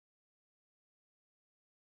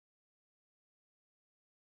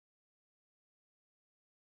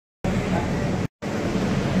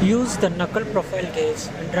Use the knuckle profile gauge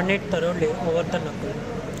and run it thoroughly over the knuckle.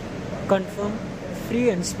 Confirm free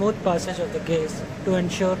and smooth passage of the gauge to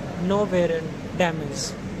ensure no wear and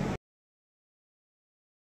damage.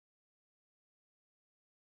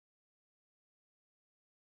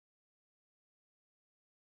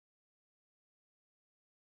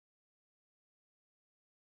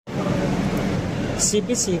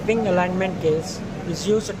 CBC wing alignment gauge is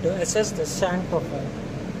used to assess the shank profile.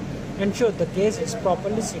 Ensure the gauge is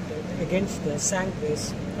properly seated against the shank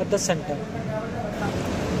base at the center.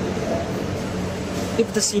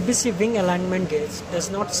 If the CBC wing alignment gauge does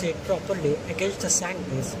not sit properly against the shank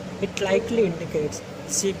base, it likely indicates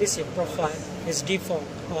the CBC profile is deformed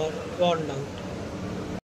or worn out.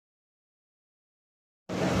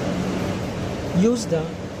 Use the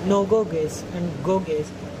no-go gauge and go gauge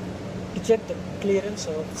to check the clearance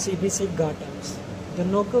of CBC guard arms. The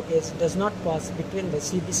no-go gauge does not pass between the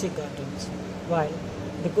CBC guard arms, while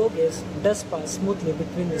the go gauge does pass smoothly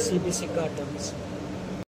between the CBC guard arms.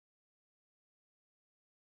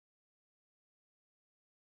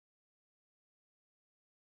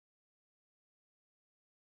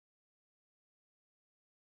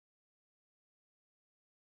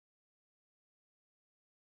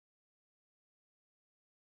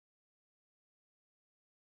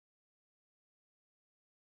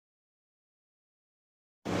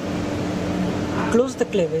 Close the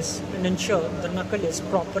clevis and ensure the knuckle is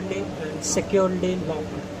properly and securely locked.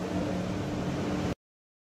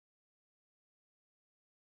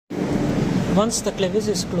 Once the clevis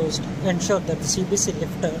is closed, ensure that the CBC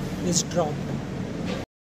lifter is dropped.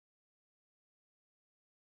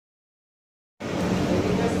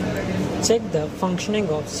 Check the functioning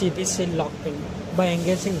of CBC lock pin by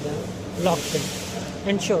engaging the lock pin.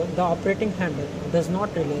 Ensure the operating handle does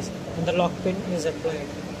not release when the lock pin is applied.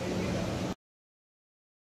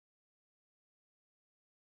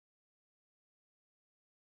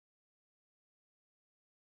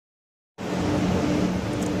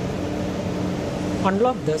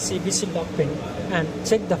 Unlock the CBC lock pin and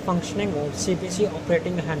check the functioning of CBC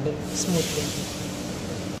operating handle smoothly.